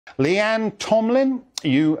Leanne Tomlin,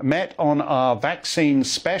 you met on our vaccine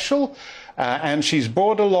special, and she's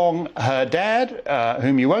brought along her dad,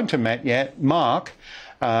 whom you won't have met yet, Mark.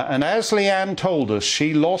 And as Leanne told us,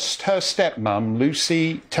 she lost her stepmom,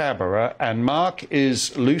 Lucy Taberer, and Mark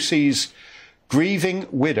is Lucy's grieving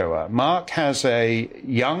widower. Mark has a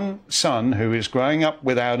young son who is growing up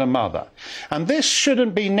without a mother. And this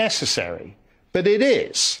shouldn't be necessary, but it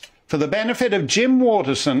is, for the benefit of Jim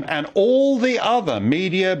Waterson and all the other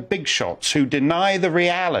media big shots who deny the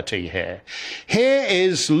reality here. Here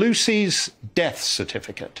is Lucy's death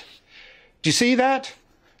certificate. Do you see that?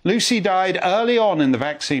 Lucy died early on in the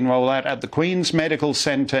vaccine rollout at the Queen's Medical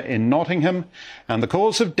Centre in Nottingham, and the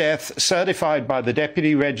cause of death certified by the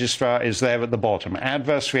Deputy Registrar is there at the bottom: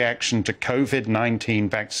 adverse reaction to COVID-19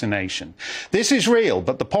 vaccination. This is real,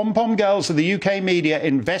 but the pom-pom girls of the UK media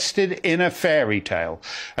invested in a fairy tale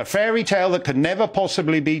that could never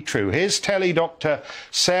possibly be true. Here's telly doctor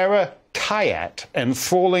Sarah Kayat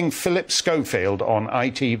enthralling Philip Schofield on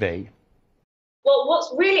ITV. Well,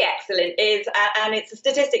 what's really excellent is, and it's a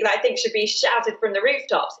statistic that I think should be shouted from the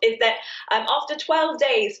rooftops, is that after 12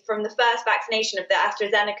 days from the first vaccination of the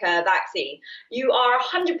AstraZeneca vaccine, you are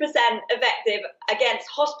 100% effective against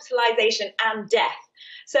hospitalisation and death.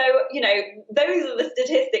 So, you know, those are the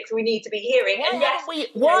statistics we need to be hearing.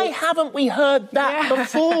 Why haven't we heard that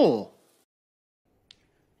before?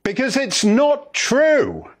 Because it's not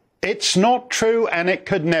true. It's not true, and it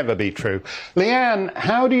could never be true. Leanne,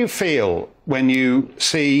 how do you feel when you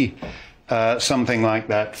see something like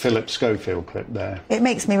that Philip Schofield clip there? It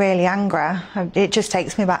makes me really angry. It just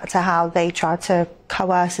takes me back to how they tried to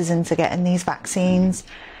coerce us into getting these vaccines.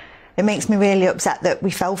 It makes me really upset that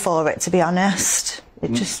we fell for it, to be honest.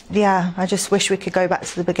 It just, yeah, I just wish we could go back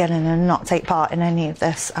to the beginning and not take part in any of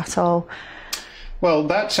this at all. Well,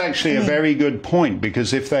 that's actually a very good point,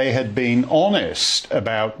 because if they had been honest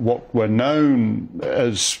about what were known,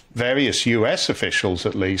 as various US officials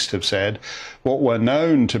at least have said, what were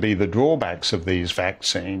known to be the drawbacks of these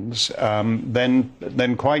vaccines,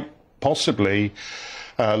 then quite possibly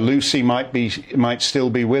Lucy might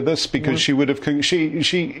still be with us, because she would have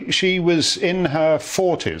she was in her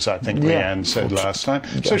 40s, I think Leanne said last time.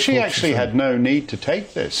 So she actually had no need to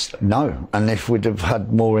take this. No, and if we'd have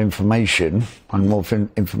had more information and more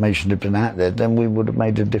information had been out there, then we would have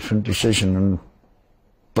made a different decision.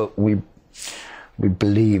 But we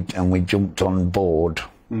believed and we jumped on board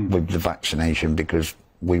with the vaccination because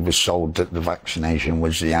we were sold that the vaccination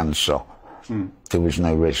was the answer. There was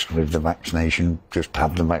no risk with the vaccination. Just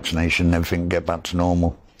have the vaccination, everything get back to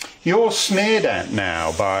normal. You're sneered at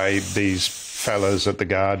now by these fellas at The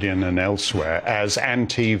Guardian and elsewhere as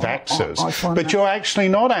anti-vaxxers, but you're actually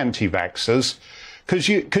not anti-vaxxers because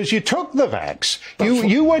you took the vax.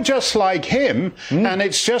 You were just like him, and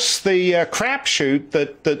it's just the crapshoot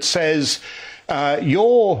that says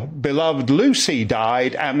your beloved Lucy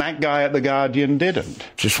died and that guy at The Guardian didn't.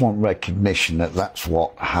 Just want recognition that that's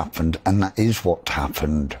what happened, and that is what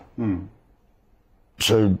happened.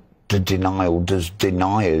 So the denial, there's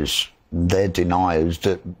deniers, they're deniers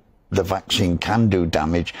that the vaccine can do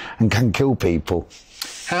damage and can kill people.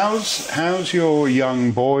 How's your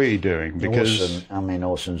young boy doing? Because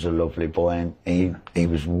Orson's a lovely boy, and he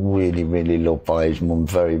was really, really loved by his mum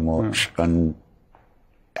very much. And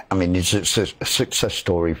I mean, it's a success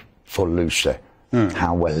story for Lucy,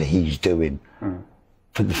 how well he's doing.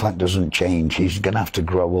 But the fact doesn't change. He's going to have to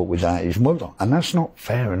grow up without his mother. And that's not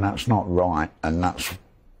fair, and that's not right, and that's...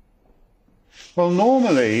 Well,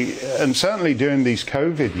 normally, and certainly during these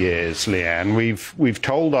COVID years, Leanne, we've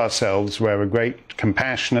told ourselves we're a great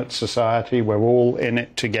compassionate society, we're all in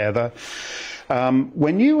it together.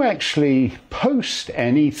 When you actually post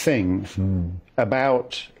anything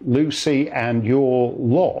about Lucy and your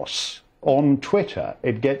loss on Twitter,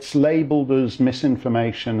 it gets labelled as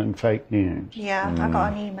misinformation and fake news. Yeah, I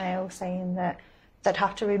got an email saying that they'd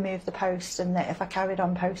have to remove the post, and that if I carried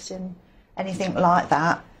on posting anything like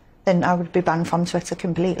that, then I would be banned from Twitter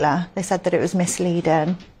completely. They said that it was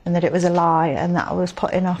misleading and that it was a lie and that I was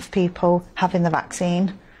putting off people having the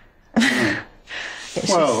vaccine.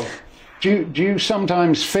 Well, do you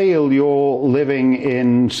sometimes feel you're living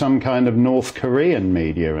in some kind of North Korean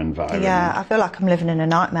media environment? Yeah, I feel like I'm living in a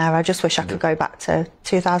nightmare. I just wish I could go back to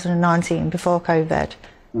 2019, before COVID,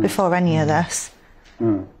 before any of this.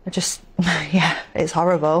 I just, yeah, it's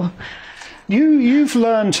horrible. You've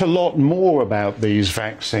learned a lot more about these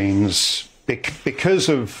vaccines because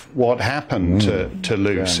of what happened to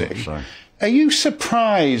Lucy. Yeah, are you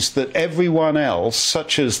surprised that everyone else,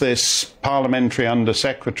 such as this parliamentary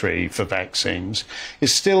undersecretary for vaccines,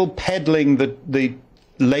 is still peddling the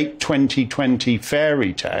late 2020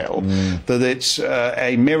 fairy tale, that it's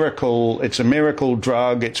a miracle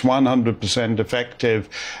drug, it's 100% effective,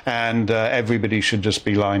 and everybody should just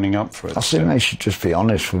be lining up for it. I think they should just be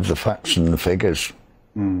honest with the facts and the figures.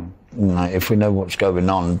 You know, if we know what's going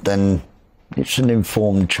on, then it's an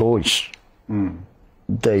informed choice.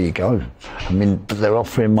 There you go. I mean, but they're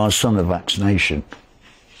offering my son a vaccination.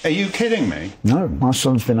 Are you kidding me? No, my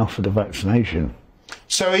son's been offered a vaccination.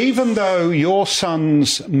 So even though your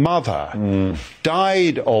son's mother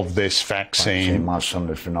died of this vaccine... My son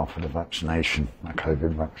has been offered a vaccination, a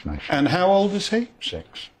COVID vaccination. And how old is he?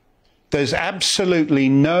 6. There's absolutely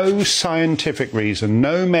no scientific reason,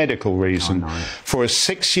 no medical reason for a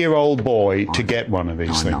 6-year-old boy to get one of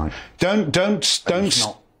these things.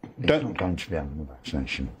 He's not going to be having a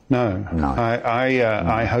vaccination. No.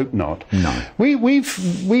 I hope not. No. We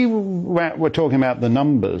were talking about the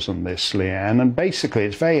numbers on this, Leanne, and basically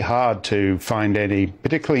it's very hard to find any,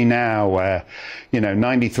 particularly now where,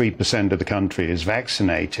 93% of the country is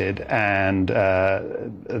vaccinated, and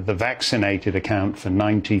the vaccinated account for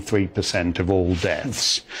 93% of all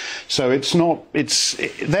deaths. So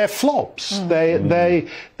they're flops.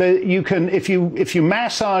 You can, if you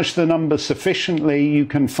massage the numbers sufficiently, you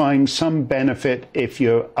can find some benefit if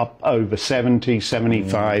you're up over 70,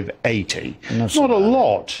 75, 80. Not a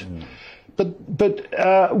lot.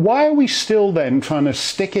 But why are we still then trying to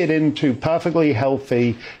stick it into perfectly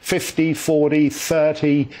healthy 50, 40,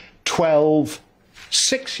 30, 12,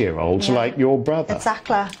 6-year-olds like your brother?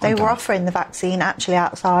 Exactly. They were offering the vaccine actually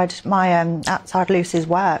outside outside Lucy's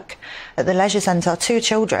work at the leisure centre. 2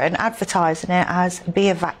 children advertising it as "Be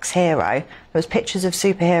a Vax Hero." There was pictures of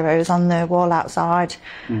superheroes on the wall outside,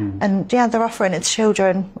 and they're offering it to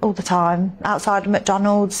children all the time outside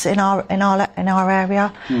McDonald's in our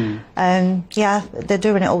area. They're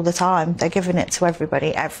doing it all the time. They're giving it to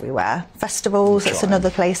everybody everywhere. Festivals. It's another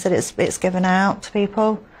place that it's given out to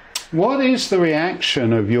people. What is the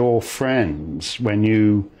reaction of your friends when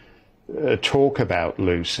you talk about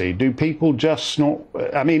Lucy? Do people just not...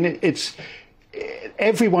 I mean,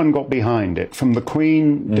 everyone got behind it, from the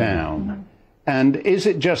Queen down. And is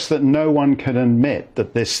it just that no one can admit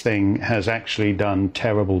that this thing has actually done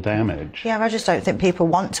terrible damage? Yeah, I just don't think people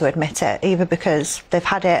want to admit it, either because they've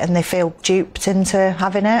had it and they feel duped into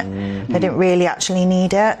having it. They didn't really actually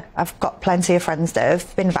need it. I've got plenty of friends that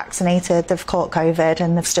have been vaccinated, they've caught COVID,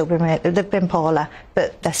 and they've been poorly,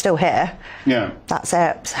 but they're still here. Yeah. That's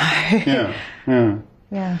it. So.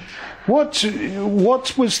 Yeah. What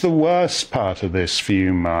was the worst part of this for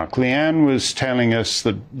you, Mark? Leanne was telling us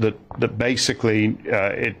that basically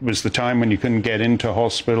it was the time when you couldn't get into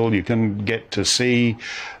hospital, you couldn't get to see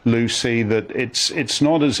Lucy, that it's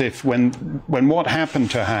not as if when what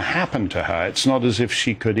happened to her, it's not as if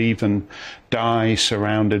she could even die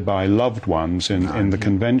surrounded by loved ones in the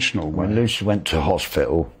conventional way. When Lucy went to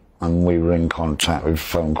hospital and we were in contact with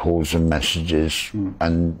phone calls and messages,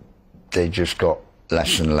 and they just got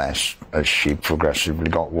less and less as she progressively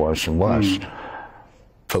got worse and worse.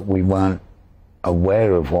 But we weren't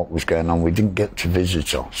aware of what was going on. We didn't get to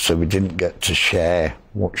visit her, so we didn't get to share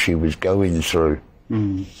what she was going through.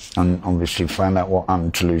 And obviously found out what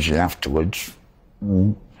happened to Lucy afterwards.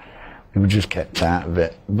 We were just kept out of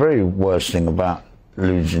it. The very worst thing about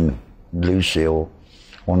losing Lucy, or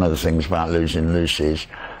one of the things about losing Lucy,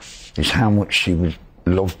 is how much she was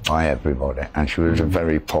loved by everybody, and she was a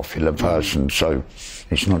very popular person. So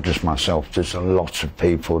it's not just myself, there's a lot of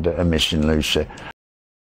people that are missing Lucy.